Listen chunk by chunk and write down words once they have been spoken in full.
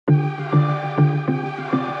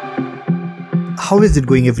How is it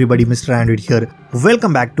going everybody, Mr. Android here.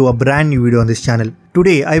 Welcome back to a brand new video on this channel.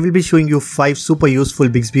 Today I will be showing you 5 super useful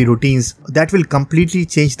Bixby routines that will completely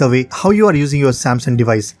change the way how you are using your Samsung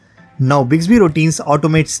device. Now Bixby routines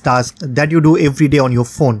automates tasks that you do every day on your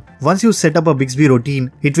phone. Once you set up a Bixby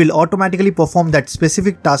routine, it will automatically perform that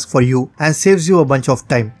specific task for you and saves you a bunch of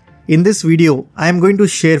time. In this video, I am going to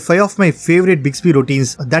share 5 of my favorite Bixby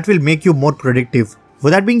routines that will make you more productive.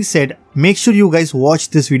 With that being said, make sure you guys watch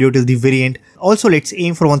this video till the very end. Also, let's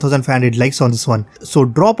aim for 1500 likes on this one. So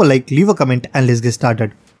drop a like, leave a comment and let's get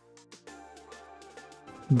started.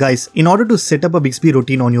 Guys, in order to set up a Bixby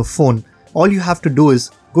routine on your phone, all you have to do is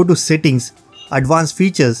go to Settings, Advanced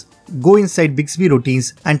Features, go inside Bixby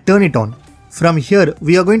routines and turn it on. From here,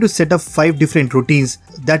 we are going to set up 5 different routines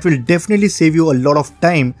that will definitely save you a lot of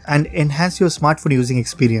time and enhance your smartphone using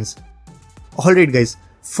experience. Alright guys.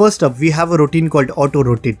 First up, we have a routine called Auto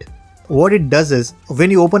Rotate. What it does is,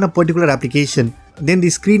 when you open a particular application, then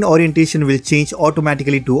the screen orientation will change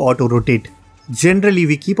automatically to Auto Rotate. Generally,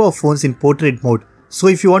 we keep our phones in portrait mode, so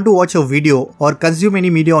if you want to watch a video or consume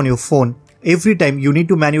any media on your phone, every time you need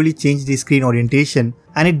to manually change the screen orientation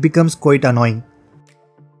and it becomes quite annoying.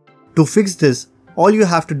 To fix this, all you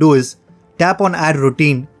have to do is tap on Add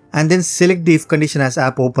Routine and then select the if condition as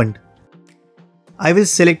app opened. I will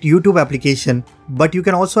select YouTube application, but you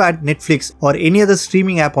can also add Netflix or any other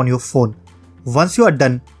streaming app on your phone. Once you are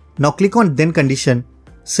done, now click on Then condition,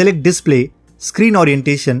 select Display, Screen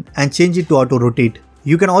Orientation and change it to Auto Rotate.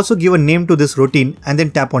 You can also give a name to this routine and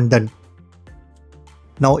then tap on Done.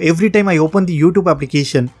 Now every time I open the YouTube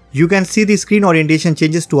application, you can see the screen orientation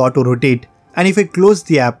changes to Auto Rotate, and if I close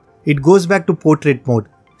the app, it goes back to portrait mode,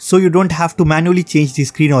 so you don't have to manually change the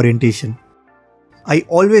screen orientation. I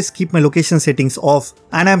always keep my location settings off,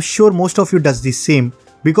 and I'm sure most of you does the same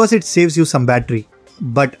because it saves you some battery.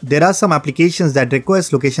 But there are some applications that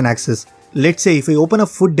requires location access. Let's say if I open a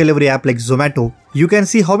food delivery app like Zomato, you can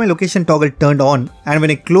see how my location toggle turned on, and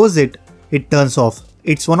when I close it, it turns off.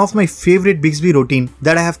 It's one of my favorite Bixby routine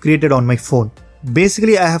that I have created on my phone.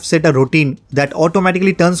 Basically, I have set a routine that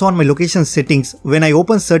automatically turns on my location settings when I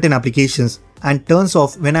open certain applications and turns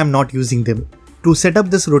off when I'm not using them. To set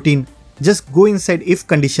up this routine, just go inside if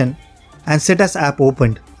condition and set as app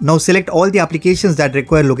opened. Now select all the applications that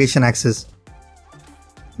require location access.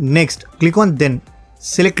 Next, click on Then,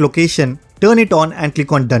 select location, turn it on and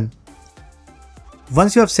click on Done.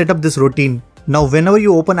 Once you have set up this routine, now whenever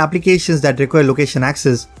you open applications that require location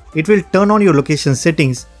access, it will turn on your location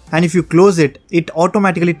settings, and if you close it, it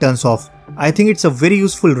automatically turns off. I think it's a very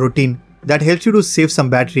useful routine that helps you to save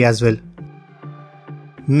some battery as well.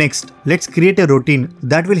 Next, let's create a routine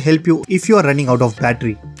that will help you if you are running out of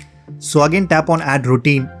battery. So again tap on Add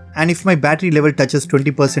Routine, and if my battery level touches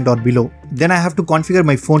 20% or below, then I have to configure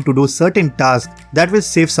my phone to do certain tasks that will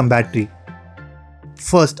save some battery.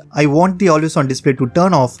 First, I want the always on display to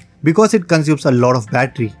turn off because it consumes a lot of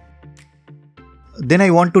battery. Then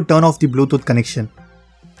I want to turn off the Bluetooth connection.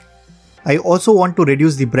 I also want to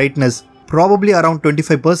reduce the brightness, probably around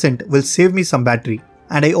 25% will save me some battery.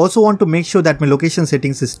 And I also want to make sure that my location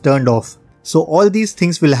settings is turned off. So all these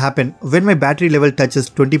things will happen when my battery level touches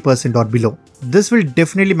 20% or below. This will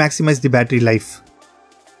definitely maximize the battery life.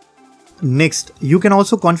 Next, you can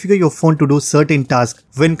also configure your phone to do certain tasks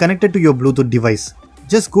when connected to your Bluetooth device.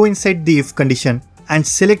 Just go inside the if condition and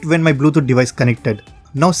select when my Bluetooth device connected.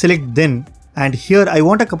 Now select Then, and here I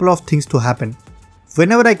want a couple of things to happen.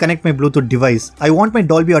 Whenever I connect my Bluetooth device, I want my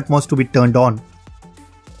Dolby Atmos to be turned on.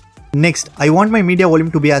 Next, I want my media volume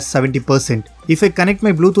to be as 70%. If I connect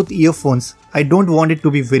my Bluetooth earphones, I don't want it to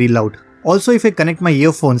be very loud. Also, if I connect my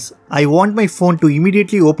earphones, I want my phone to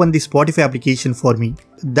immediately open the Spotify application for me.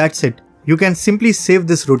 That's it. You can simply save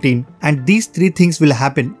this routine, and these 3 things will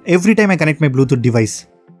happen every time I connect my Bluetooth device.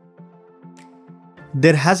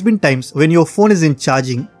 There has been times when your phone is in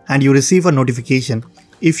charging and you receive a notification.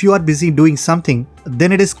 If you are busy doing something,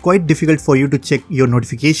 then it is quite difficult for you to check your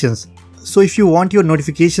notifications. So if you want your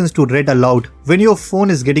notifications to read aloud when your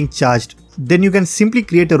phone is getting charged, then you can simply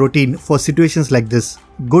create a routine for situations like this.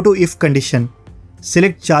 Go to if condition,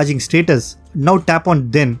 select charging status, now tap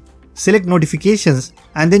on Then, select notifications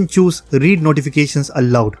and then choose read notifications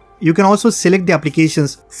aloud. You can also select the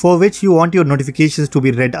applications for which you want your notifications to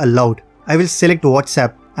be read aloud. I will select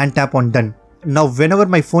WhatsApp and tap on Done. Now whenever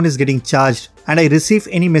my phone is getting charged and I receive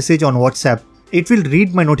any message on WhatsApp, it will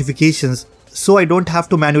read my notifications, so I don't have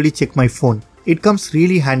to manually check my phone. It comes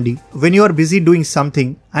really handy when you are busy doing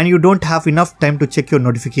something and you don't have enough time to check your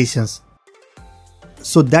notifications.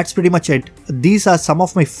 So that's pretty much it. These are some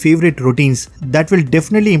of my favorite routines that will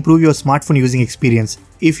definitely improve your smartphone using experience.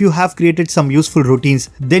 If you have created some useful routines,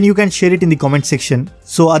 then you can share it in the comment section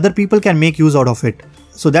so other people can make use out of it.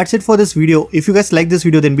 So that's it for this video. If you guys like this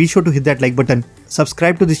video, then be sure to hit that like button.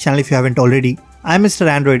 Subscribe to this channel if you haven't already. I'm Mr.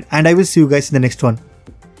 Android and I will see you guys in the next one.